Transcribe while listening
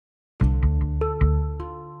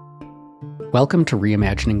Welcome to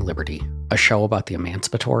Reimagining Liberty, a show about the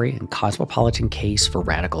emancipatory and cosmopolitan case for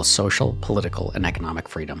radical social, political, and economic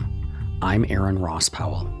freedom. I'm Aaron Ross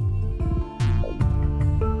Powell.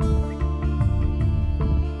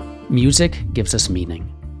 Music gives us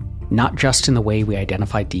meaning, not just in the way we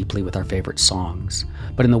identify deeply with our favorite songs,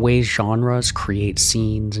 but in the ways genres create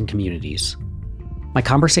scenes and communities. My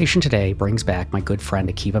conversation today brings back my good friend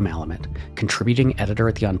Akiva Malamet, contributing editor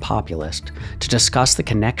at The Unpopulist, to discuss the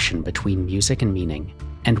connection between music and meaning,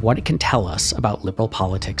 and what it can tell us about liberal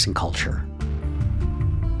politics and culture.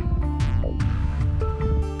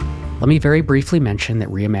 Let me very briefly mention that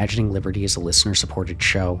Reimagining Liberty is a listener-supported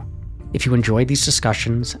show. If you enjoyed these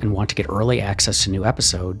discussions and want to get early access to new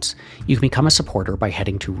episodes, you can become a supporter by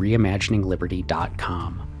heading to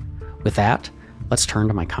reimaginingliberty.com. With that, let's turn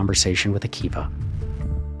to my conversation with Akiva.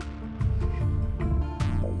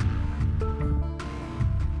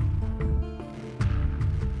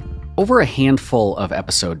 Over a handful of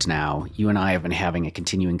episodes now, you and I have been having a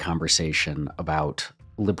continuing conversation about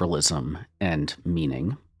liberalism and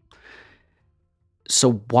meaning.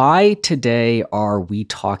 So why today are we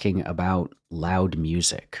talking about loud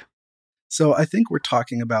music? So I think we're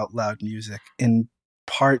talking about loud music in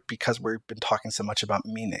part because we've been talking so much about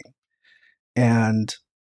meaning. And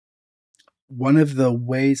one of the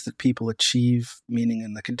ways that people achieve meaning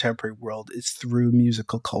in the contemporary world is through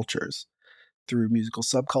musical cultures, through musical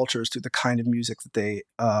subcultures, through the kind of music that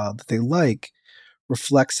they like,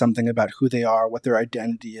 reflects something about who they are, what their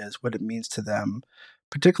identity is, what it means to them.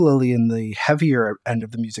 Particularly in the heavier end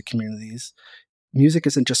of the music communities, music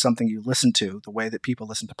isn't just something you listen to the way that people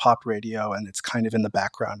listen to pop radio and it's kind of in the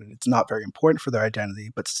background and it's not very important for their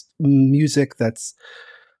identity, but music that's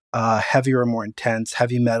heavier or more intense,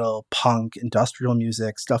 heavy metal, punk, industrial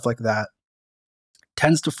music, stuff like that,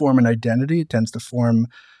 tends to form an identity. It tends to form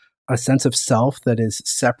a sense of self that is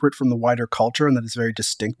separate from the wider culture and that is very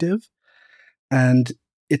distinctive. And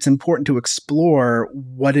it's important to explore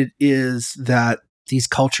what it is that these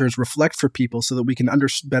cultures reflect for people so that we can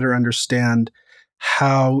better understand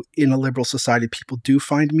how in a liberal society people do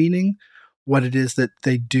find meaning, what it is that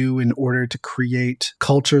they do in order to create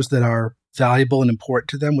cultures that are valuable and important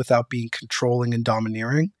to them without being controlling and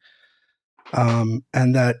domineering,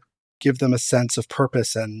 and that give them a sense of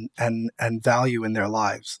purpose and value in their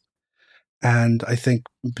lives. And I think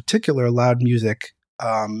in particular, loud music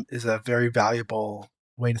is a very valuable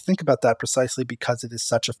way to think about that, precisely because it is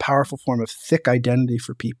such a powerful form of thick identity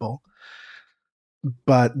for people,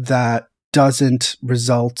 but that doesn't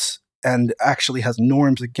result and actually has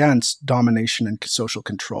norms against domination and social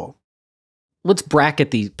control. Let's bracket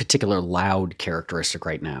the particular loud characteristic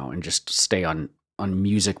right now and just stay on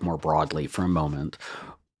music more broadly for a moment.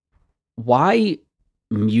 Why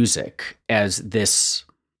music as this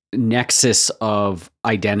nexus of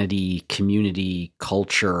identity, community,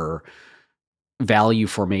 culture, value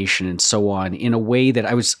formation, and so on, in a way that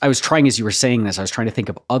I was trying, as you were saying this, I was trying to think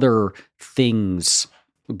of other things,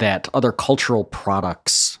 that other cultural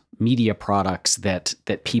products, media products that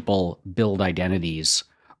people build identities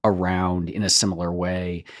around in a similar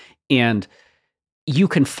way. And you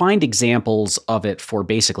can find examples of it for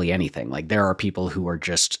basically anything. Like there are people who are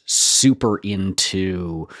just super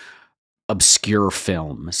into obscure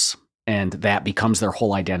films, and that becomes their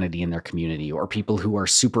whole identity in their community, or people who are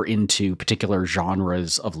super into particular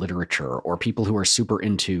genres of literature, or people who are super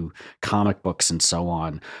into comic books and so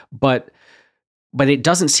on. But it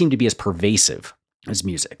doesn't seem to be as pervasive as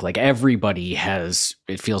music. Like everybody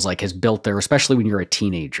it feels like has built their, especially when you're a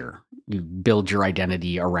teenager, you build your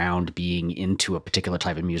identity around being into a particular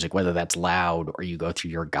type of music, whether that's loud or you go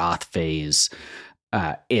through your goth phase.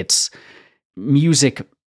 Music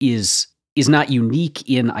is not unique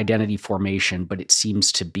in identity formation, but it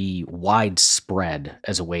seems to be widespread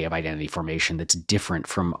as a way of identity formation that's different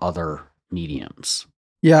from other mediums.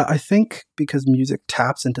 Yeah, I think because music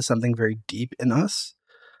taps into something very deep in us,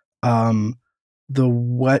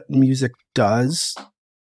 what music does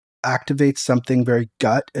activates something very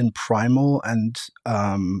gut and primal and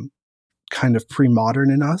kind of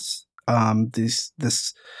pre-modern in us.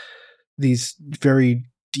 These very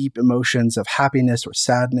deep emotions of happiness or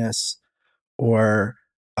sadness or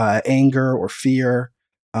anger or fear.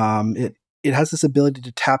 It has this ability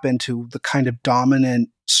to tap into the kind of dominant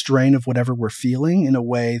strain of whatever we're feeling in a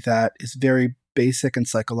way that is very basic and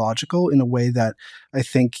psychological, in a way that I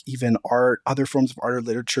think even other forms of art or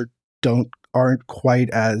literature aren't quite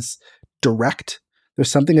as direct. There's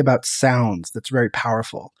something about sounds that's very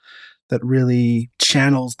powerful, that really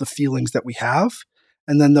channels the feelings that we have.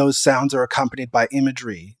 And then those sounds are accompanied by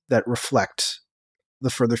imagery that reflect the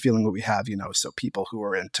further feeling that we have, so people who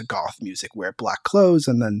are into goth music wear black clothes,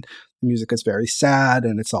 and then the music is very sad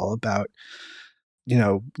and it's all about,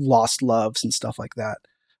 lost loves and stuff like that.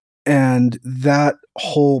 And that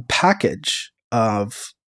whole package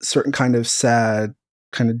of certain kind of sad,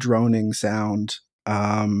 kind of droning sound,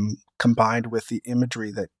 combined with the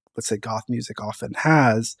imagery that, let's say, goth music often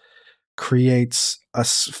has, creates a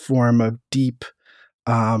form of deep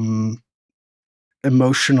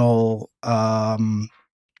emotional kind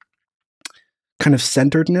of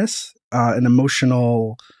centeredness, an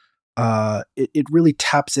emotional. It really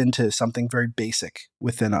taps into something very basic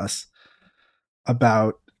within us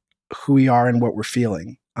about who we are and what we're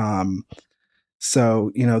feeling.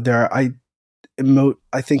 So I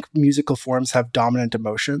think musical forms have dominant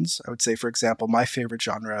emotions. I would say, for example, my favorite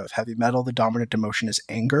genre of heavy metal, the dominant emotion is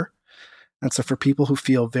anger. And so for people who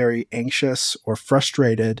feel very anxious or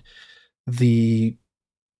frustrated, the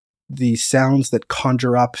sounds that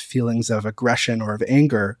conjure up feelings of aggression or of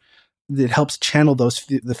anger, it helps channel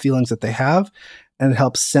the feelings that they have, and it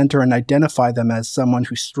helps center and identify them as someone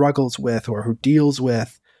who struggles with or who deals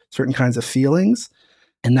with certain kinds of feelings.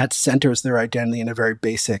 And that centers their identity in a very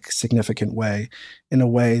basic, significant way, in a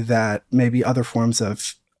way that maybe other forms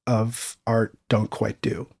of art don't quite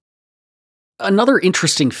do. Another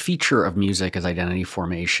interesting feature of music as identity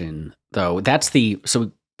formation, though,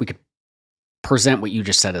 so we could present what you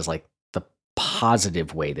just said as like the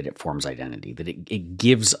positive way that it forms identity, that it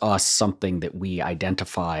gives us something that we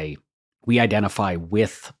identify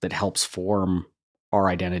with, that helps form our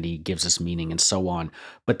identity, gives us meaning, and so on.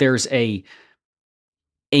 But there's a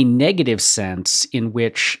negative sense in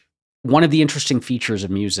which one of the interesting features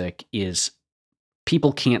of music is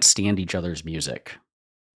people can't stand each other's music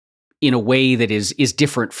in a way that is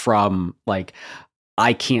different from, like,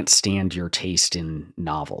 I can't stand your taste in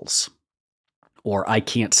novels, or I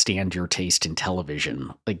can't stand your taste in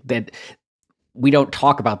television. Like that, we don't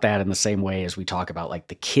talk about that in the same way as we talk about like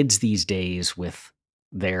the kids these days with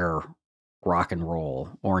their rock and roll,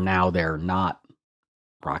 or now they're not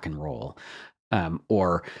rock and roll.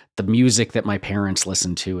 Or the music that my parents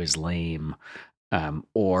listen to is lame,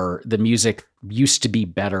 or the music used to be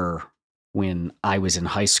better when I was in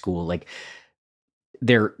high school. Like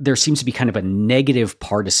there seems to be kind of a negative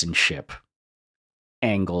partisanship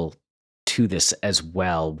angle to this as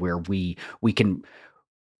well, where we can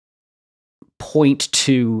point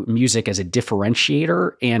to music as a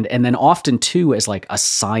differentiator, and then often too as like a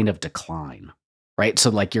sign of decline. Right.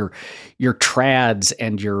 So like your trads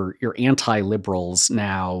and your anti-liberals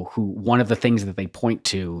now, who one of the things that they point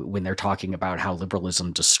to when they're talking about how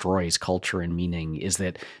liberalism destroys culture and meaning is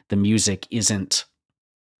that the music isn't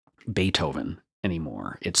Beethoven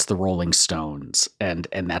anymore. It's the Rolling Stones, and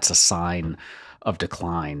that's a sign of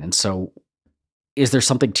decline. And so is there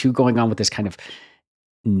something too going on with this kind of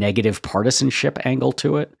negative partisanship angle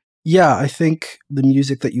to it? Yeah, I think the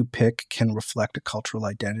music that you pick can reflect a cultural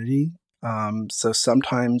identity. So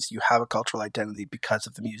sometimes you have a cultural identity because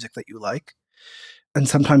of the music that you like. And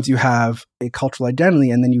sometimes you have a cultural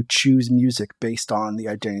identity and then you choose music based on the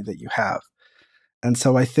identity that you have. And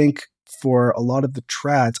so I think for a lot of the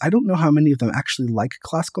trads, I don't know how many of them actually like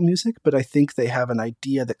classical music, but I think they have an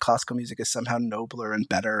idea that classical music is somehow nobler and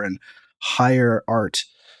better and higher art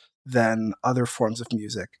than other forms of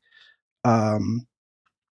music. And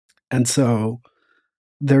so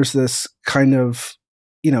there's this kind of,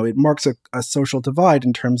 it marks a social divide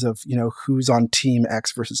in terms of, who's on team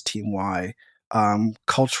X versus team Y.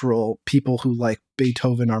 Cultural people who like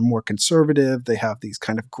Beethoven are more conservative. They have these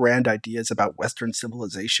kind of grand ideas about Western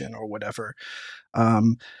civilization or whatever.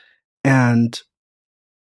 And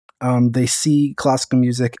they see classical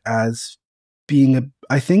music as being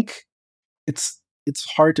I think it's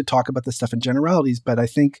hard to talk about this stuff in generalities, but I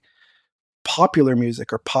think popular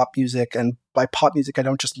music or pop music, and by pop music I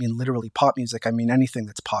don't just mean literally pop music, I mean anything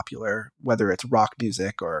that's popular, whether it's rock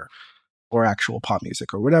music or actual pop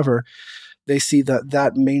music or whatever. They see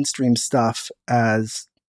that mainstream stuff as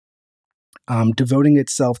devoting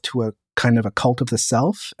itself to a kind of a cult of the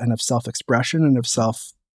self and of self-expression and of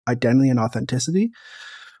self-identity and authenticity,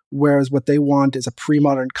 whereas what they want is a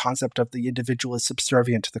pre-modern concept of the individual as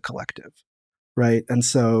subservient to the collective, right? And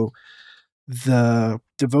so the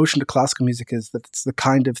devotion to classical music is that it's the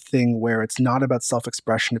kind of thing where it's not about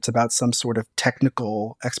self-expression, it's about some sort of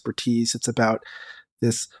technical expertise, it's about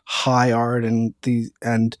this high art and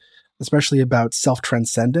especially about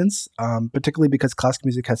self-transcendence, particularly because classical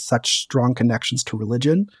music has such strong connections to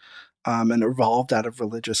religion, and evolved out of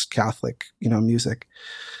religious Catholic, music.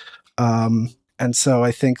 And so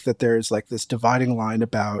I think that there's like this dividing line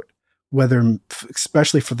about whether,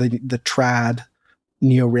 especially for the trad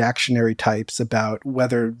neo-reactionary types about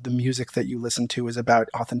whether the music that you listen to is about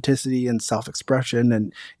authenticity and self-expression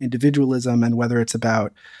and individualism, and whether it's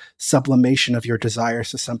about sublimation of your desires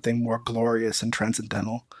to something more glorious and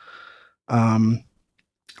transcendental.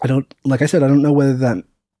 I don't, like I said, I don't know whether that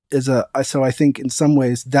is so I think in some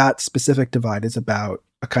ways that specific divide is about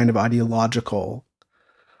a kind of ideological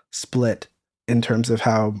split in terms of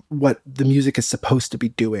what the music is supposed to be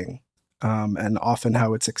doing, and often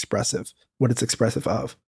how it's expressive, what it's expressive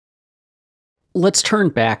of. Let's turn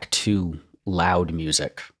back to loud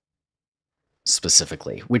music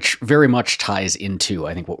specifically, which very much ties into,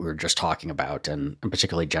 I think, what we were just talking about, and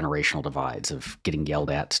particularly generational divides of getting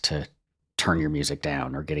yelled at to turn your music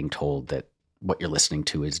down or getting told that what you're listening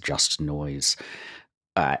to is just noise.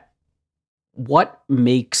 What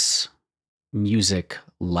makes music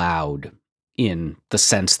loud in the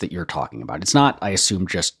sense that you're talking about? It's not, I assume,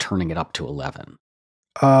 just turning it up to 11.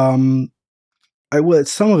 Some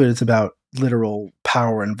of it is about literal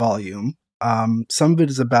power and volume. Some of it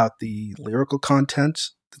is about the lyrical content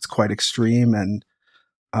that's quite extreme and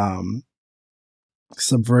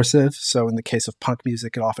subversive. So in the case of punk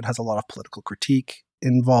music, it often has a lot of political critique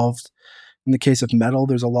involved. In the case of metal,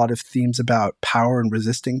 there's a lot of themes about power and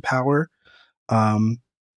resisting power,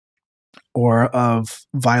 or of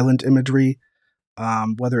violent imagery,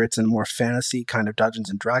 whether it's in more fantasy kind of Dungeons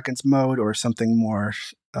and Dragons mode or something more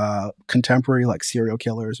contemporary like serial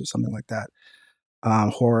killers or something like that,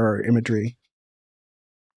 horror imagery.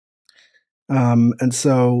 And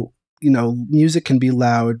so, music can be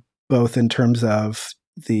loud both in terms of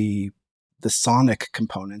the sonic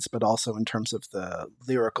components, but also in terms of the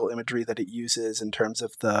lyrical imagery that it uses, in terms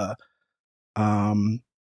of the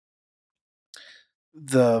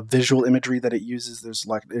visual imagery that it uses. There's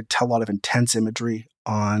a lot of intense imagery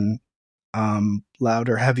on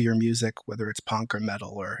louder, heavier music, whether it's punk or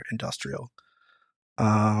metal or industrial.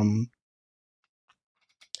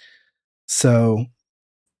 So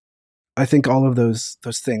I think all of those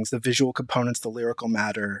things, the visual components, the lyrical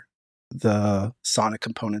matter, the sonic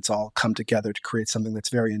components, all come together to create something that's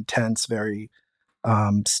very intense, very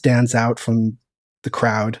stands out from the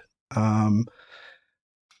crowd, and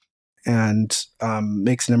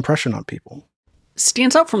makes an impression on people.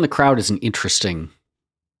 Stands out from the crowd is an interesting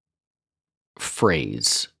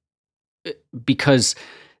phrase, because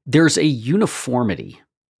there's a uniformity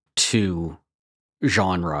to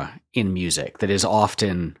genre in music that is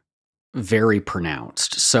often very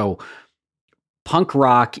pronounced. So punk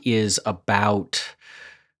rock is about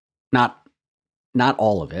not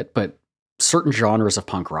all of it, but certain genres of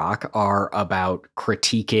punk rock are about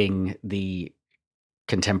critiquing the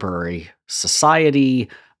contemporary society,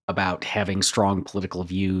 about having strong political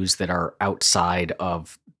views that are outside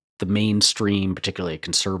of the mainstream, particularly a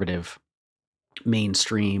conservative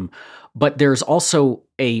mainstream. But there's also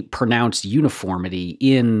a pronounced uniformity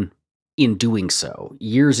in doing so.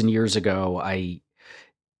 Years and years ago, I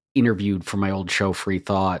interviewed for my old show, Free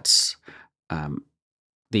Thoughts,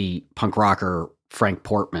 the punk rocker Frank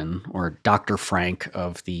Portman, or Dr. Frank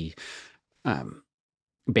of the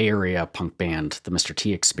Bay Area punk band, the Mr.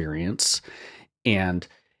 T Experience. And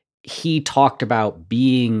he talked about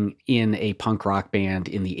being in a punk rock band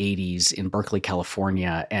in the 80s in Berkeley,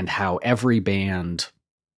 California, and how every band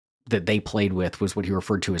that they played with was what he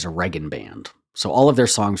referred to as a Reagan band. So all of their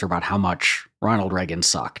songs are about how much Ronald Reagan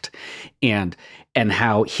sucked. And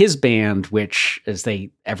how his band, which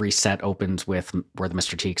every set opens with "We're the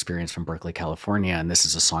Mr. T Experience" from Berkeley, California, and this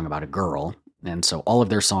is a song about a girl. And so all of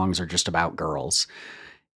their songs are just about girls.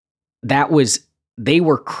 They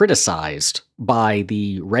were criticized by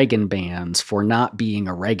the Reagan bands for not being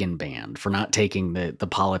a Reagan band, for not taking the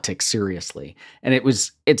politics seriously. And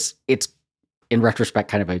it's in retrospect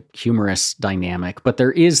kind of a humorous dynamic, but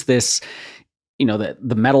there is this,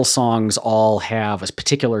 the metal songs all have a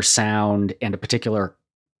particular sound and a particular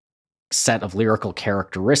set of lyrical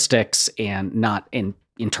characteristics, and not in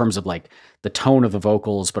terms of like the tone of the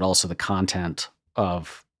vocals, but also the content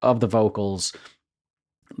of the vocals.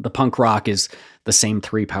 The punk rock is the same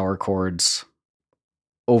 3 power chords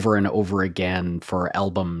over and over again for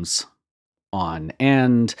albums on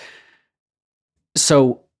end.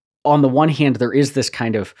 So on the one hand, there is this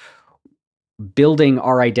kind of building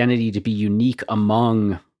our identity to be unique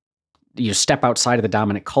among, you step outside of the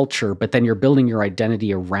dominant culture, but then you're building your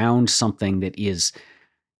identity around something that is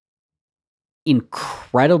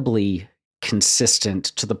incredibly consistent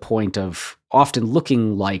to the point of often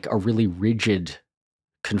looking like a really rigid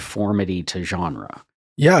conformity to genre.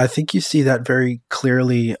 Yeah, I think you see that very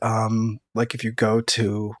clearly. Like if you go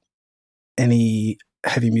to any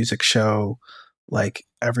heavy music show, like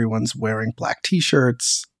everyone's wearing black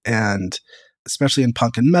t-shirts and especially in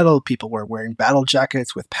punk and metal, people were wearing battle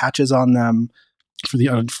jackets with patches on them. For the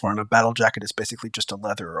uninformed, a battle jacket is basically just a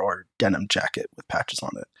leather or denim jacket with patches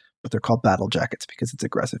on it, but they're called battle jackets because it's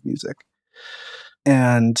aggressive music.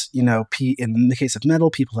 And, in the case of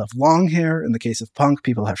metal, people have long hair. In the case of punk,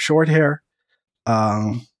 people have short hair.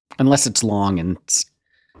 Unless it's long and it's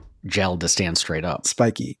gelled to stand straight up.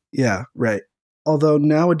 Spiky. Yeah, right. Although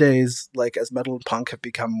nowadays, like as metal and punk have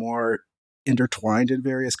become more intertwined in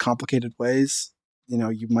various complicated ways,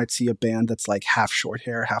 you might see a band that's like half short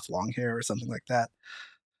hair, half long hair or something like that.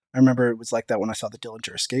 I remember it was like that when I saw the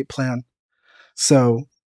Dillinger Escape Plan. So,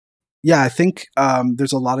 yeah, I think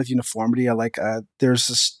there's a lot of uniformity. I like there's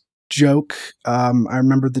this joke. I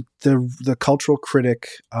remember the cultural critic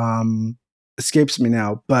escapes me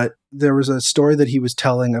now, but there was a story that he was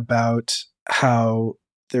telling about how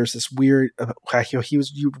there's this weird. He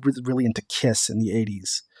was really into Kiss in the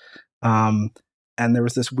 80s, and there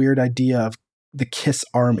was this weird idea of the Kiss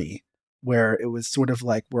Army, where it was sort of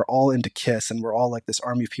like we're all into Kiss and we're all like this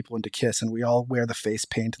army of people into Kiss and we all wear the face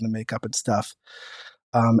paint and the makeup and stuff.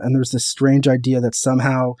 And there's this strange idea that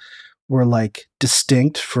somehow we're like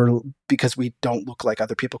distinct because we don't look like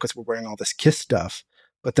other people because we're wearing all this Kiss stuff.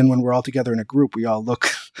 But then when we're all together in a group, we all look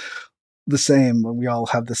the same and we all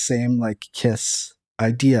have the same like Kiss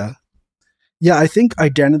idea. Yeah, I think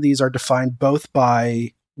identities are defined both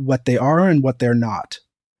by what they are and what they're not.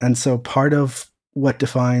 And so part of what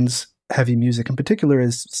defines heavy music in particular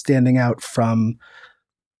is standing out from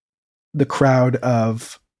the crowd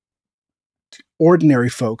of ordinary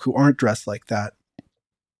folk who aren't dressed like that.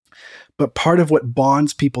 But part of what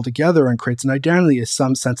bonds people together and creates an identity is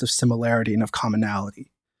some sense of similarity and of commonality.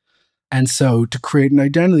 And so to create an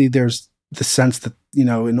identity, there's the sense that,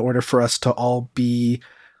 in order for us to all be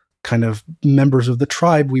kind of members of the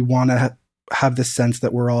tribe, we want to have this sense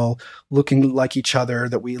that we're all looking like each other,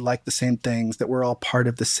 that we like the same things, that we're all part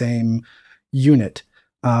of the same unit.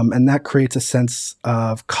 And that creates a sense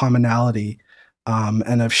of commonality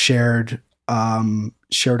and of shared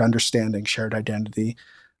understanding, shared identity.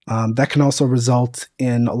 That can also result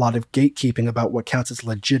in a lot of gatekeeping about what counts as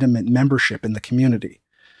legitimate membership in the community.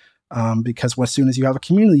 Because as soon as you have a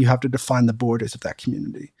community, you have to define the borders of that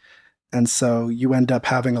community. And so you end up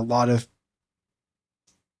having a lot of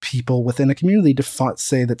people within a community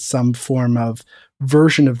say that some form of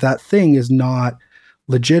version of that thing is not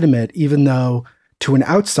legitimate, even though to an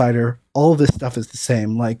outsider, all of this stuff is the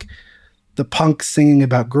same. Like the punk singing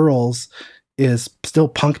about girls is still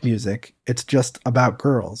punk music. It's just about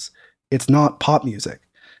girls. It's not pop music.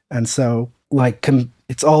 And so like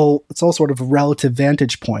it's all sort of a relative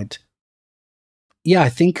vantage point. Yeah, I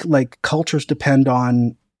think like cultures depend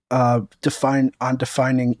on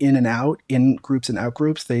defining in and out, in groups and out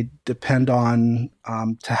groups. They depend on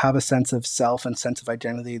to have a sense of self and sense of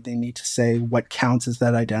identity. They need to say what counts as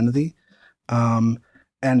that identity. And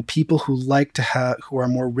people who who are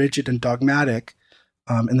more rigid and dogmatic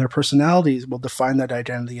in their personalities will define that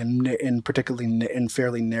identity in particularly in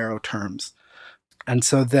fairly narrow terms. And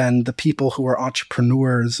so then the people who are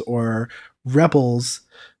entrepreneurs or rebels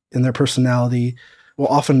in their personality will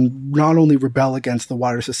often not only rebel against the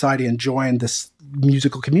wider society and join this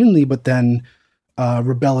musical community, but then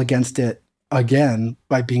rebel against it again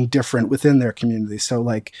by being different within their community. So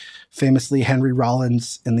like famously, Henry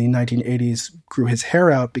Rollins in the 1980s grew his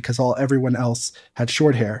hair out because everyone else had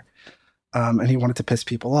short hair. And he wanted to piss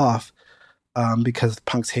people off because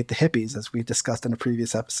punks hate the hippies, as we discussed in a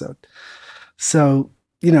previous episode. So,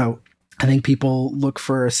 I think people look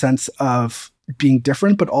for a sense of being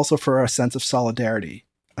different, but also for a sense of solidarity.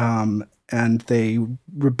 And they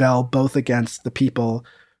rebel both against the people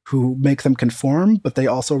who make them conform, but they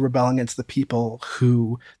also rebel against the people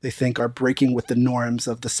who they think are breaking with the norms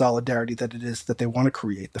of the solidarity that it is that they want to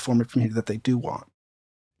create, the form of community that they do want.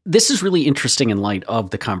 This is really interesting in light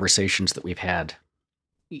of the conversations that we've had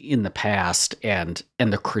in the past and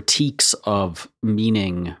the critiques of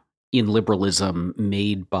meaning in liberalism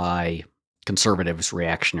made by conservatives,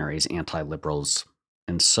 reactionaries, anti-liberals,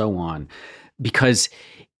 and so on. Because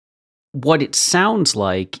what it sounds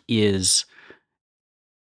like is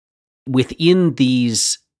within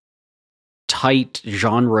these tight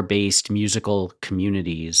genre-based musical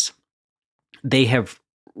communities, they have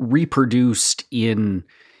reproduced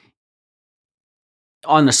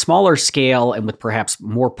on a smaller scale and with perhaps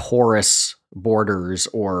more porous borders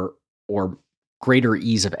or greater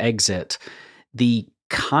ease of exit, the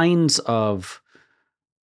kinds of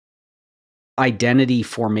identity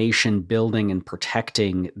formation, building, and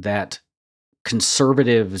protecting that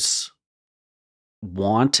conservatives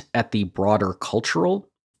want at the broader cultural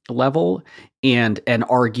level and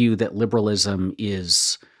argue that liberalism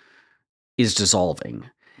is is dissolving.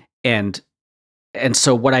 And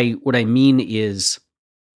so what I mean is,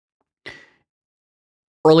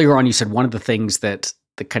 earlier on you said one of the things that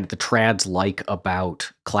the kind of the trads like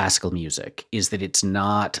about classical music is that it's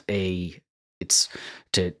not it's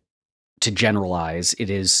to generalize,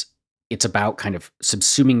 it's about kind of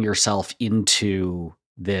subsuming yourself into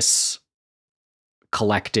this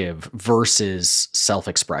collective versus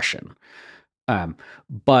self-expression.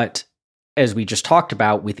 But as we just talked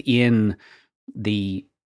about, within the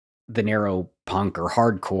narrow punk or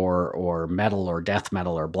hardcore or metal or death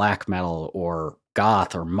metal or black metal or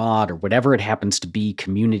goth or mod or whatever it happens to be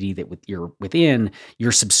community that you're within,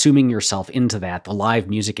 you're subsuming yourself into that. The live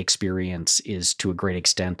music experience is to a great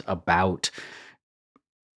extent about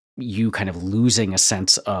you kind of losing a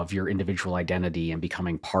sense of your individual identity and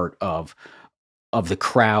becoming part of the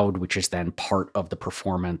crowd, which is then part of the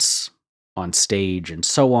performance on stage and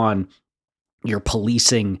so on. You're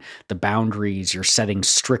policing the boundaries, you're setting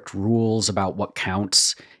strict rules about what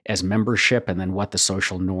counts as membership and then what the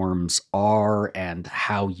social norms are and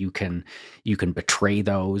how you can betray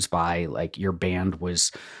those by, like, your band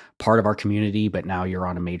was part of our community, but now you're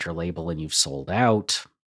on a major label and you've sold out.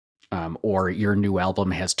 Or your new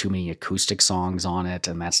album has too many acoustic songs on it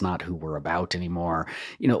and that's not who we're about anymore.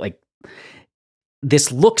 Like,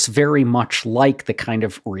 this looks very much like the kind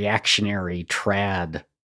of reactionary trad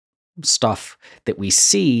stuff that we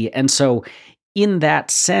see. And so in that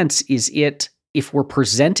sense, if we're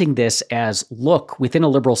presenting this as, look, within a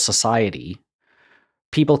liberal society,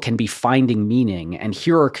 people can be finding meaning, and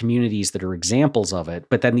here are communities that are examples of it,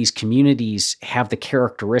 but then these communities have the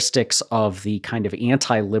characteristics of the kind of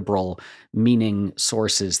anti-liberal meaning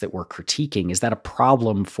sources that we're critiquing, is that a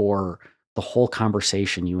problem for the whole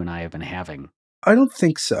conversation you and I have been having? I don't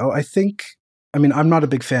think so. I'm not a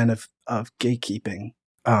big fan of gatekeeping,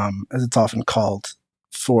 as it's often called,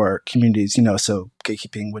 for communities, so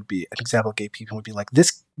gatekeeping would be, an example of gatekeeping would be like,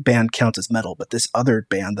 this band counts as metal, but this other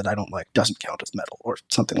band that I don't like doesn't count as metal, or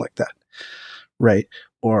something like that, right?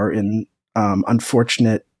 Or in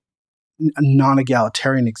unfortunate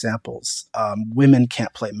non-egalitarian examples, women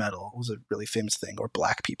can't play metal. It was a really famous thing. Or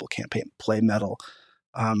black people can't play metal,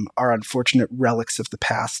 are unfortunate relics of the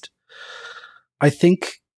past. I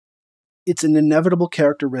think it's an inevitable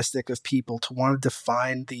characteristic of people to want to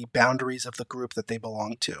define the boundaries of the group that they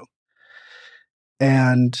belong to.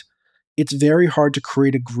 And it's very hard to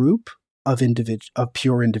create a group of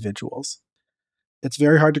pure individuals. It's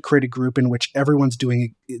very hard to create a group in which everyone's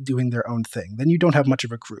doing their own thing. Then you don't have much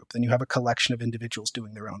of a group. Then you have a collection of individuals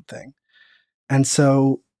doing their own thing. And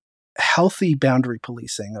so healthy boundary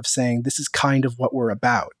policing of saying, this is kind of what we're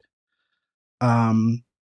about,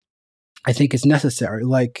 I think is necessary.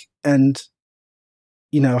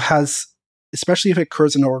 Has, especially if it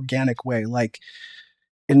occurs in an organic way, like,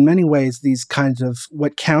 in many ways, these kinds of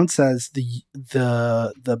what counts as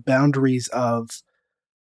the boundaries of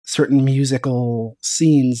certain musical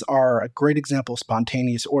scenes are a great example of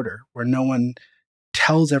spontaneous order, where no one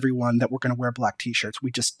tells everyone that we're going to wear black t-shirts.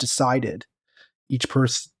 We just decided, each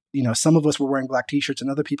person, some of us were wearing black t-shirts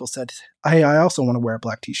and other people said, hey, I also want to wear a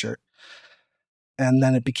black t-shirt. And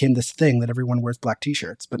then it became this thing that everyone wears black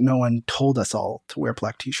t-shirts, but no one told us all to wear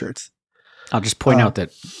black t-shirts. I'll just point out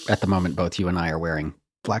that at the moment, both you and I are wearing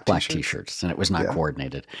black t-shirts, and it was not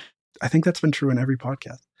coordinated. I think that's been true in every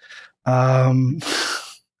podcast.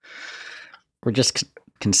 We're just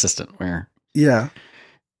consistent. We're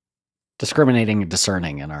discriminating and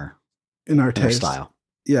discerning in our taste. Style.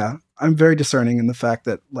 Yeah, I'm very discerning in the fact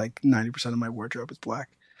that like 90% of my wardrobe is black.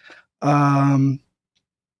 I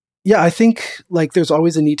think like there's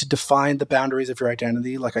always a need to define the boundaries of your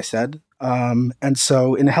identity, like I said. And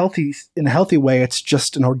so in a healthy way, it's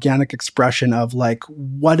just an organic expression of like,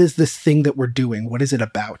 what is this thing that we're doing? What is it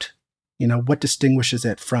about? What distinguishes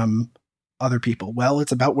it from other people? Well,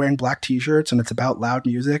 it's about wearing black t-shirts, and it's about loud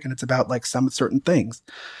music, and it's about like some certain things.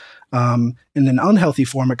 In an unhealthy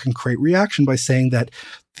form, it can create reaction by saying that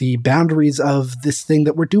the boundaries of this thing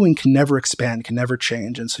that we're doing can never expand, can never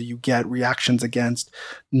change. And so you get reactions against,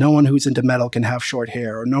 no one who's into metal can have short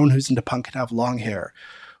hair, or no one who's into punk can have long hair,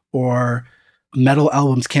 or metal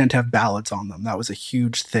albums can't have ballads on them. That was a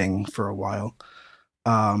huge thing for a while.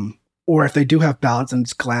 Or if they do have ballads, then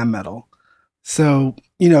it's glam metal. So,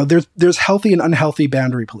 there's healthy and unhealthy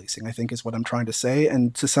boundary policing, I think, is what I'm trying to say.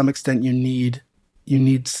 And to some extent, you need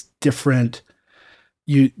different.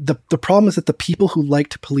 The problem is that the people who like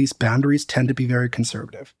to police boundaries tend to be very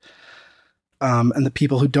conservative, and the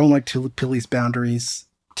people who don't like to police boundaries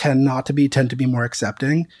tend to be more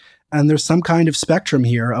accepting. And there's some kind of spectrum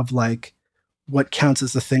here of like what counts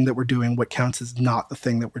as the thing that we're doing, what counts as not the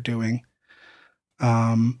thing that we're doing.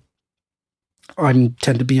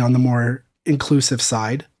 tend to be on the more inclusive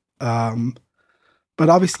side. But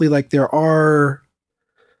obviously, like there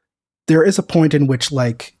is a point in which,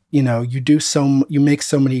 like, you make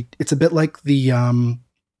so many. It's a bit like the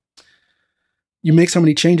you make so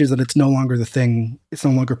many changes that it's no longer the thing. It's no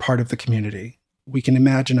longer part of the community. We can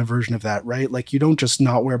imagine a version of that, right? Like, you don't just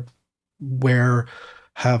not wear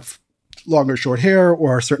have long or short hair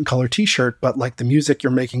or a certain color T-shirt, but like the music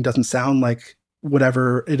you're making doesn't sound like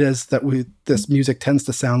whatever it is that this music tends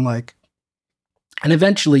to sound like. And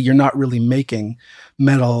eventually, you're not really making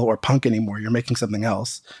metal or punk anymore. You're making something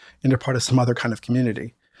else, and you're part of some other kind of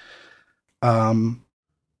community.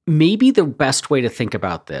 Maybe the best way to think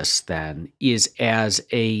about this then is as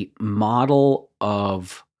a model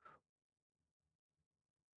of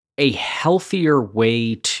a healthier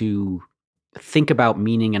way to think about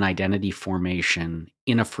meaning and identity formation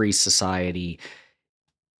in a free society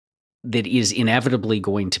that is inevitably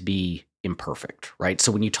going to be imperfect, right?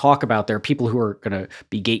 So when you talk about, there are people who are going to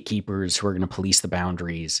be gatekeepers, who are going to police the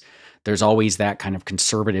boundaries. There's always that kind of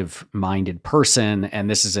conservative-minded person, and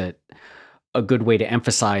this is a good way to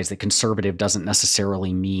emphasize that conservative doesn't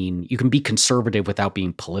necessarily mean you can be conservative without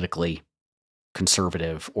being politically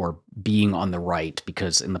conservative or being on the right,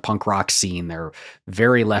 because in the punk rock scene, there are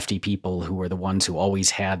very lefty people who are the ones who always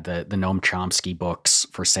had the Noam Chomsky books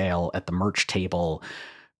for sale at the merch table,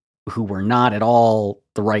 who were not at all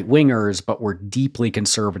the right wingers, but were deeply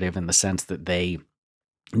conservative in the sense that they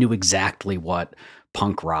knew exactly what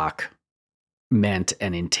punk rock meant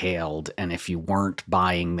and entailed. And if you weren't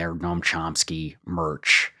buying their Noam Chomsky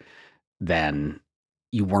merch, then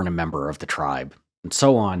you weren't a member of the tribe, and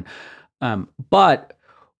so on. But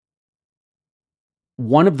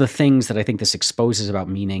one of the things that I think this exposes about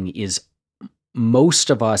meaning is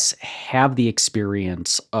most of us have the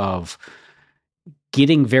experience of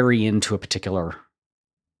getting very into a particular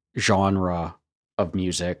genre of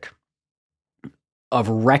music, of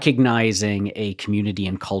recognizing a community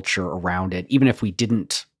and culture around it, even if we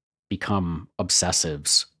didn't become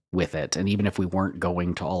obsessives with it, and even if we weren't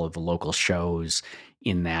going to all of the local shows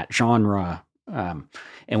in that genre,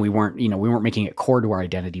 and we weren't making it core to our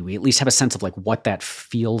identity, we at least have a sense of like what that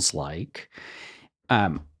feels like.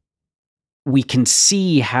 We can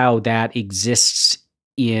see how that exists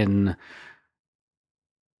in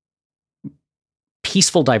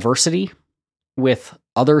peaceful diversity with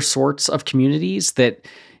other sorts of communities, that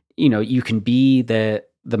you can be the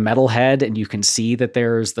metalhead and you can see that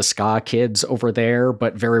there's the ska kids over there,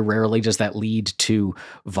 but very rarely does that lead to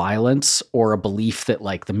violence or a belief that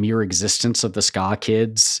like the mere existence of the ska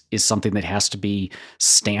kids is something that has to be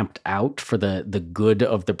stamped out for the good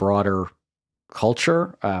of the broader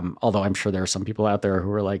culture. Although I'm sure there are some people out there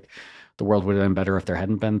who are like, the world would have been better if there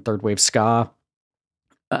hadn't been third wave ska.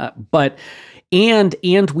 But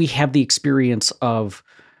we have the experience of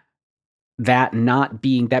that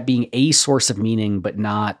being a source of meaning, but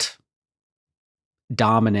not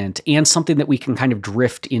dominant, and something that we can kind of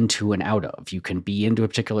drift into and out of. You can be into a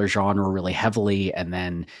particular genre really heavily, and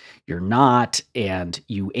then you're not, and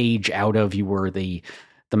you age out of, you were the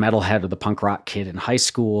metalhead or the punk rock kid in high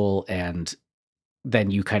school, and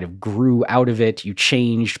then you kind of grew out of it, you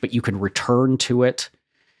changed, but you can return to it.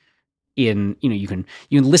 You can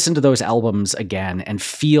listen to those albums again and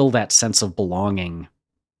feel that sense of belonging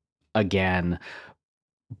again,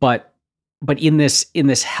 but in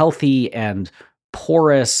this healthy and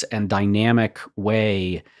porous and dynamic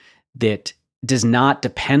way that does not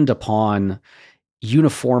depend upon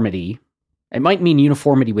uniformity. It might mean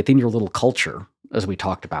uniformity within your little culture, as we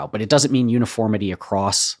talked about, but it doesn't mean uniformity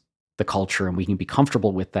across the culture, and we can be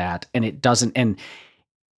comfortable with that. And it doesn't, and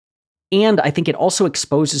I think it also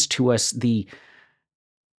exposes to us the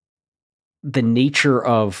nature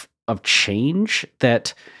of change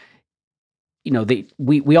that,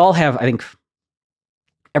 we all have. I think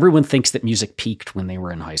everyone thinks that music peaked when they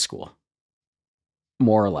were in high school,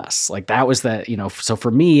 more or less. Like that was so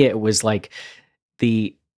for me, it was like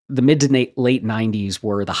the mid to late 90s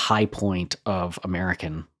were the high point of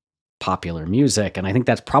American popular music. And I think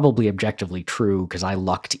that's probably objectively true because I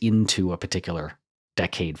lucked into a particular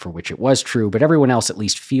decade for which it was true, but everyone else at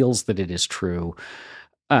least feels that it is true.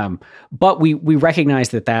 But we recognize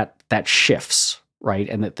that shifts, right?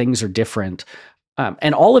 And that things are different.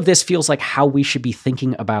 And all of this feels like how we should be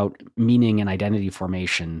thinking about meaning and identity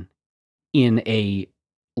formation in a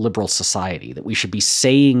liberal society, that we should be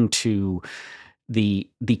saying to the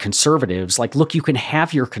conservatives, like, look, you can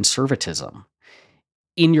have your conservatism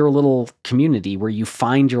in your little community where you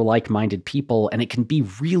find your like-minded people, and it can be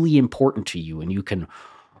really important to you, and you can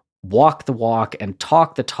walk the walk and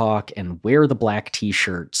talk the talk and wear the black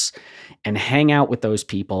t-shirts and hang out with those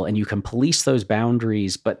people, and you can police those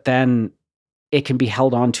boundaries, but then it can be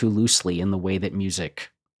held on too loosely in the way that music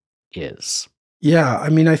is. Yeah, I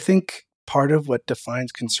mean, I think part of what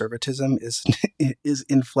defines conservatism is is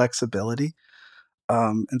inflexibility.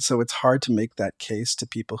 And so it's hard to make that case to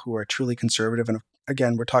people who are truly conservative. And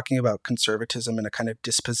again, we're talking about conservatism in a kind of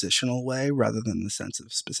dispositional way rather than the sense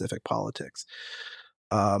of specific politics.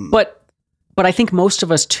 But I think most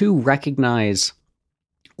of us too recognize,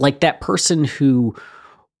 like, that person who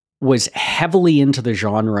was heavily into the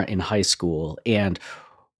genre in high school and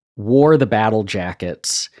wore the battle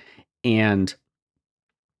jackets and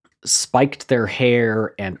spiked their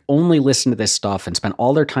hair and only listened to this stuff and spent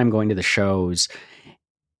all their time going to the shows.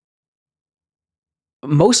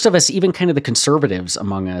 Most of us, even kind of the conservatives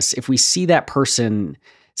among us, if we see that person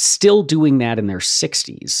still doing that in their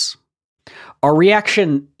 60s, our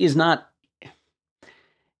reaction is not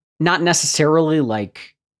necessarily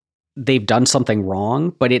like they've done something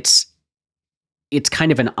wrong, but it's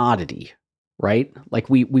kind of an oddity, right? Like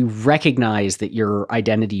we recognize that your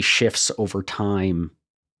identity shifts over time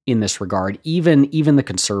in this regard, even the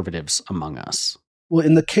conservatives among us. Well,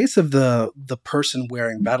 in the case of the person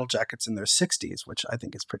wearing battle jackets in their 60s, which I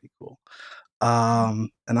think is pretty cool, and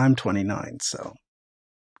I'm 29, so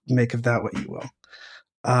make of that what you will.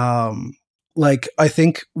 Like, I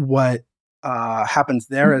think what happens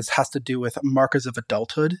there has to do with markers of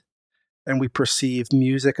adulthood, and we perceive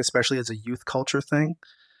music, especially as a youth culture thing,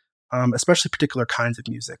 especially particular kinds of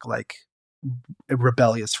music, like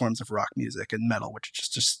rebellious forms of rock music and metal, which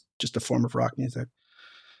is just a form of rock music.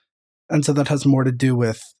 And so that has more to do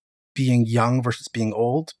with being young versus being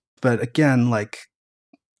old. But again, like,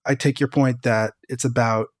 I take your point that it's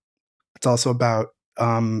also about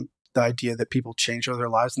the idea that people change over their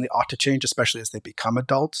lives, and they ought to change, especially as they become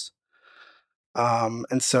adults.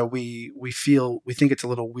 And so we think it's a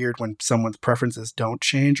little weird when someone's preferences don't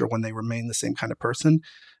change or when they remain the same kind of person.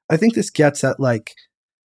 I think this gets at, like,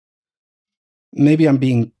 maybe I'm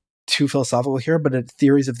being too philosophical here, but at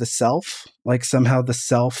theories of the self, like somehow the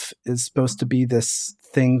self is supposed to be this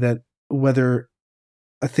thing that, whether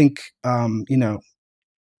I think,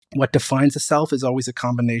 what defines the self is always a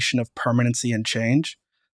combination of permanency and change.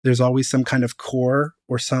 There's always some kind of core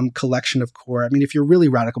or some collection of core. I mean, if you're really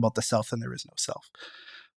radical about the self, then there is no self.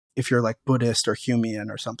 If you're like Buddhist or Humean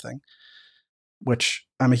or something, which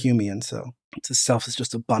I'm a Humean, so the self is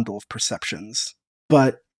just a bundle of perceptions.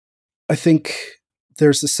 But I think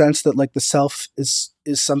there's a sense that, like, the self is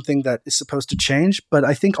something that is supposed to change. But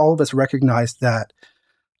I think all of us recognize that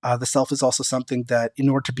the self is also something that, in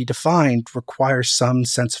order to be defined, requires some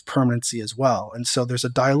sense of permanency as well. And so there's a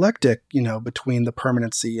dialectic, between the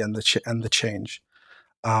permanency and the change,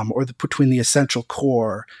 or between the essential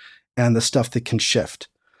core and the stuff that can shift.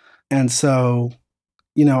 And so,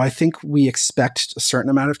 I think we expect a certain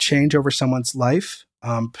amount of change over someone's life,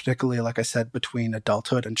 particularly, like I said, between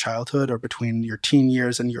adulthood and childhood, or between your teen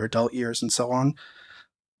years and your adult years and so on.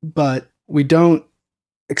 But we don't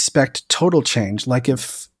expect total change. Like,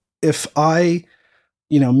 if I,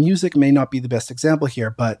 music may not be the best example here,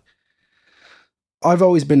 but I've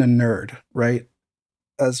always been a nerd, right?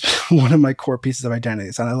 As one of my core pieces of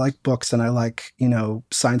identities. And I like books, and I like,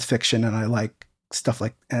 science fiction, and I like stuff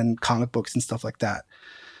like, and comic books and stuff like that.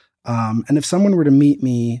 And if someone were to meet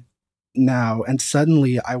me now and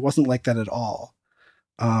suddenly I wasn't like that at all,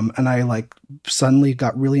 and I, like, suddenly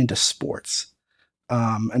got really into sports,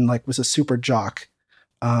 and, like, was a super jock,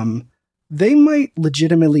 they might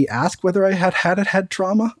legitimately ask whether I had head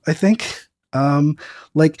trauma, I think.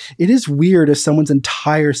 Like, it is weird if someone's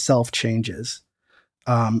entire self changes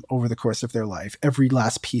over the course of their life, every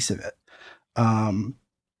last piece of it.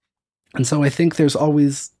 And so I think there's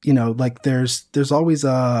always, there's always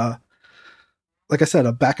like I said,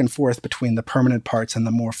 a back and forth between the permanent parts and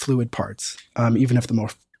the more fluid parts, even if the more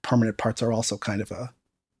permanent parts are also kind of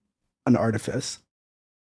an artifice.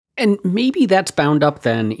 And maybe that's bound up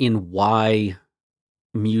then in why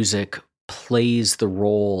music plays the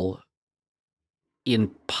role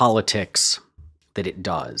in politics that it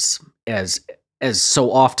does, as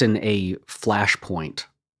so often a flashpoint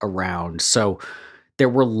around. So there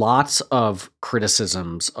were lots of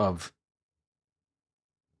criticisms of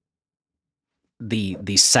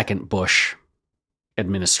the second Bush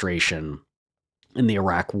administration in the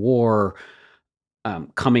Iraq War,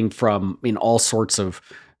 coming from in all sorts of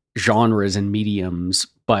genres and mediums,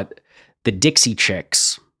 but the Dixie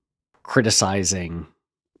Chicks criticizing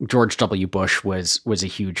George W. Bush was a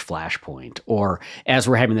huge flashpoint. Or, as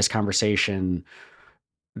we're having this conversation,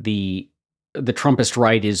 the Trumpist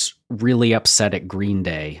right is really upset at Green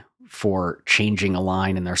Day for changing a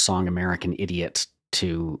line in their song American Idiot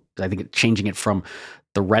to, I think, changing it from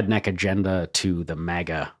the redneck agenda to the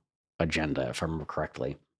MAGA agenda, if I remember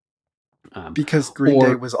correctly. Because Green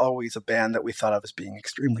Day was always a band that we thought of as being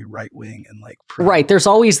extremely right-wing and like pro. Right. There's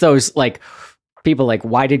always those like people like,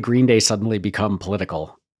 why did Green Day suddenly become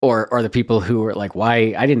political? Or the people who were like,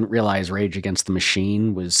 why, I didn't realize Rage Against the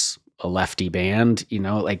Machine was a lefty band, you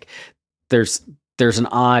know, like there's an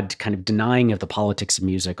odd kind of denying of the politics of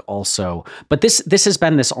music also. But this has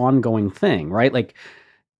been this ongoing thing, right? Like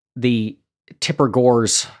the Tipper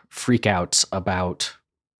Gore's freakouts about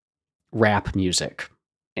rap music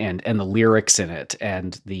and the lyrics in it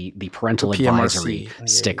and the parental advisory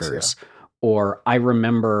stickers. 80s, yeah. Or I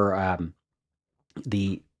remember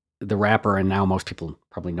the rapper, and now most people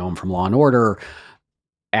probably know him from Law and Order,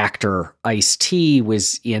 actor Ice-T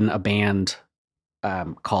was in a band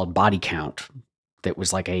called Body Count that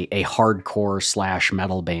was like a hardcore /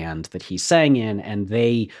 metal band that he sang in, and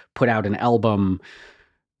they put out an album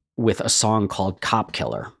with a song called Cop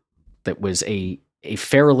Killer that was a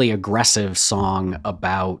fairly aggressive song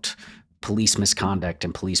about police misconduct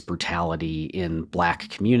and police brutality in Black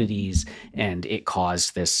communities, and it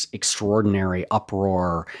caused this extraordinary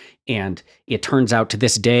uproar. And it turns out to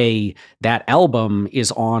this day that album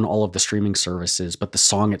is on all of the streaming services, but the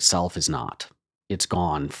song itself is not. It's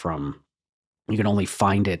gone from, you can only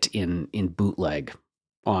find it in bootleg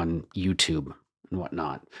on YouTube and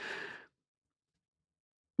whatnot.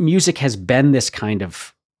 Music has been this kind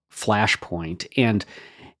of flashpoint, and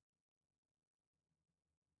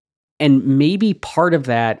maybe part of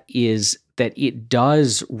that is that it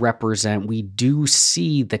does represent, we do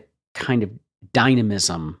see the kind of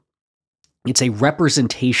dynamism. It's a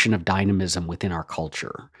representation of dynamism within our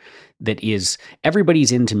culture that is,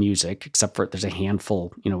 everybody's into music, except for there's a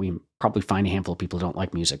handful, you know, we probably find a handful of people who don't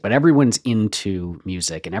like music, but everyone's into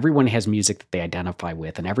music, and everyone has music that they identify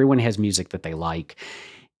with, and everyone has music that they like.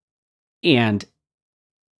 And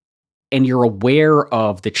you're aware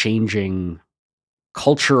of the changing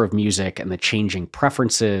culture of music and the changing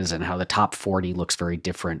preferences, and how the top 40 looks very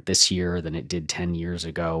different this year than it did 10 years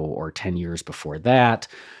ago or 10 years before that.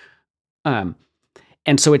 And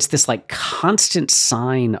so it's this like constant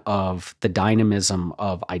sign of the dynamism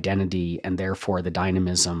of identity, and therefore the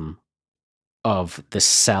dynamism of the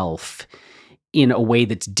self, in a way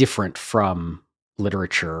that's different from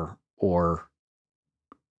literature or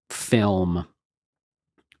film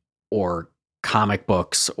or comic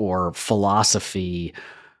books or philosophy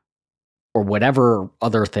or whatever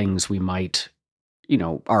other things we might, you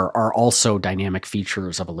know, are also dynamic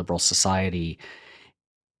features of a liberal society.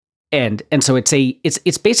 And so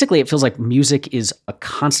it's basically, it feels like music is a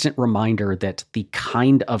constant reminder that the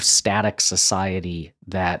kind of static society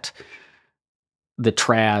that the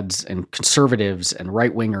trads and conservatives and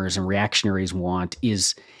right-wingers and reactionaries want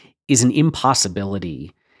is an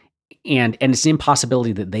impossibility. And it's an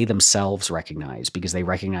impossibility that they themselves recognize, because they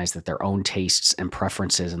recognize that their own tastes and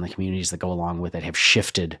preferences and the communities that go along with it have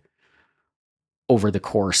shifted over the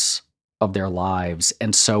course of their lives.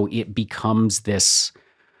 And so it becomes this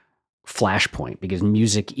flashpoint, because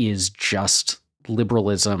music is just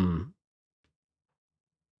liberalism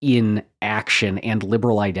in action and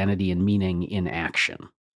liberal identity and meaning in action.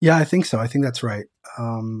 Yeah, I think so. I think that's right.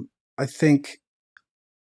 I think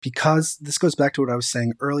because this goes back to what I was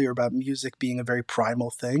saying earlier about music being a very primal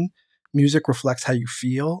thing. Music reflects how you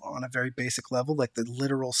feel on a very basic level, like the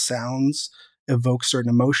literal sounds evoke certain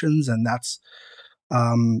emotions, and that's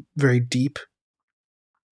very deep.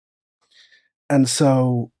 And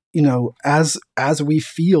so, you know, as we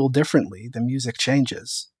feel differently, the music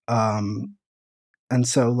changes. And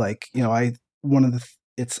so, like, you know,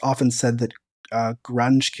 it's often said that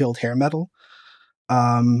grunge killed hair metal.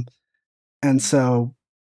 And so,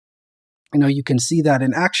 you know, you can see that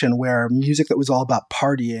in action, where music that was all about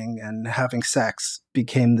partying and having sex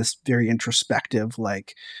became this very introspective,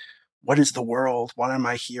 like, what is the world? What am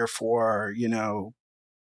I here for? You know,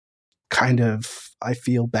 kind of, I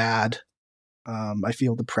feel bad. I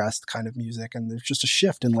feel depressed kind of music. And there's just a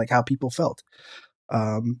shift in like how people felt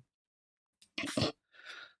from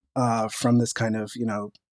this kind of, you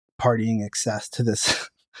know, partying excess to this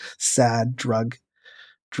sad drug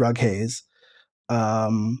haze.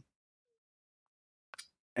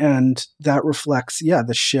 And that reflects,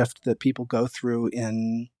 the shift that people go through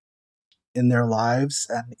in their lives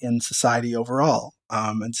and in society overall.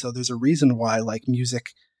 And so there's a reason why like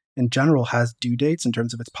music in general has due dates in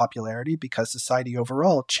terms of its popularity, because society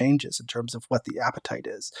overall changes in terms of what the appetite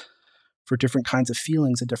is for different kinds of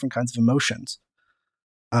feelings and different kinds of emotions.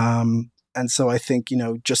 And so I think, you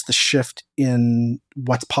know, just the shift in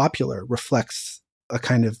what's popular reflects a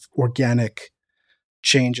kind of organic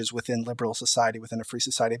changes within liberal society, within a free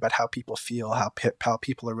society, about how people feel, how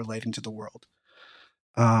people are relating to the world.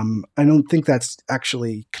 I don't think that's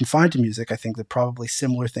actually confined to music. I think that probably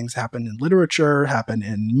similar things happen in literature, happen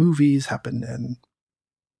in movies, happen in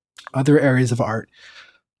other areas of art.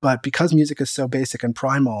 But because music is so basic and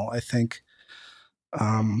primal, I think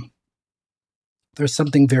there's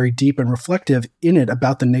something very deep and reflective in it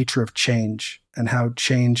about the nature of change, and how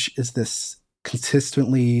change is this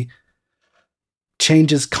consistently,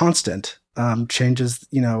 change is constant. Changes,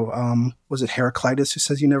 was it Heraclitus who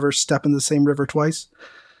says you never step in the same river twice?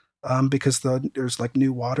 Because there's like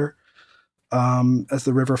new water as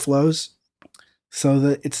the river flows. So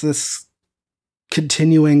that it's this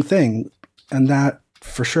continuing thing, and that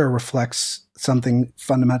for sure reflects something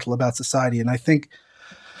fundamental about society. And I think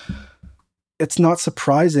it's not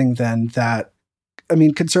surprising then that,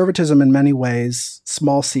 conservatism in many ways,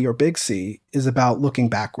 small c or big C, is about looking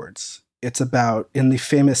backwards. It's about, in the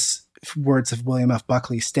famous words of William F.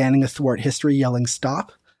 Buckley, standing athwart history, yelling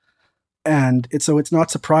stop. And it's not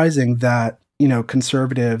surprising that,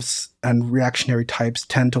 conservatives and reactionary types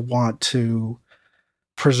tend to want to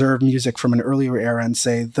preserve music from an earlier era and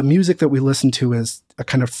say the music that we listen to is a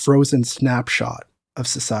kind of frozen snapshot of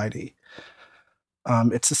society.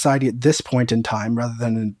 It's society at this point in time rather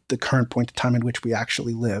than in the current point in time in which we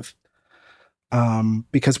actually live.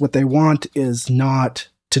 Because what they want is not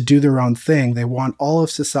to do their own thing. They want all of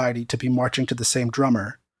society to be marching to the same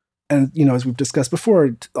drummer. And, as we've discussed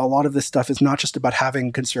before, a lot of this stuff is not just about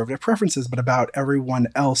having conservative preferences, but about everyone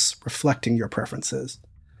else reflecting your preferences.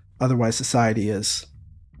 Otherwise, society is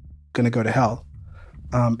going to go to hell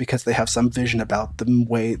because they have some vision about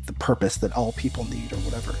the purpose that all people need or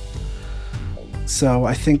whatever. So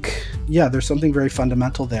I think, there's something very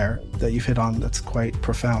fundamental there that you've hit on that's quite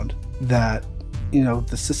profound, that,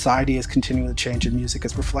 the society is continuing to change and music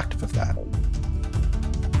is reflective of that.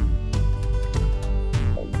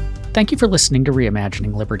 Thank you for listening to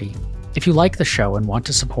Reimagining Liberty. If you like the show and want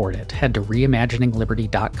to support it, head to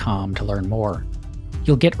reimaginingliberty.com to learn more.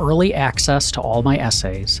 You'll get early access to all my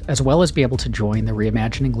essays, as well as be able to join the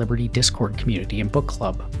Reimagining Liberty Discord community and book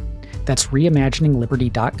club. That's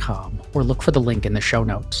reimaginingliberty.com, or look for the link in the show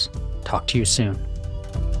notes. Talk to you soon.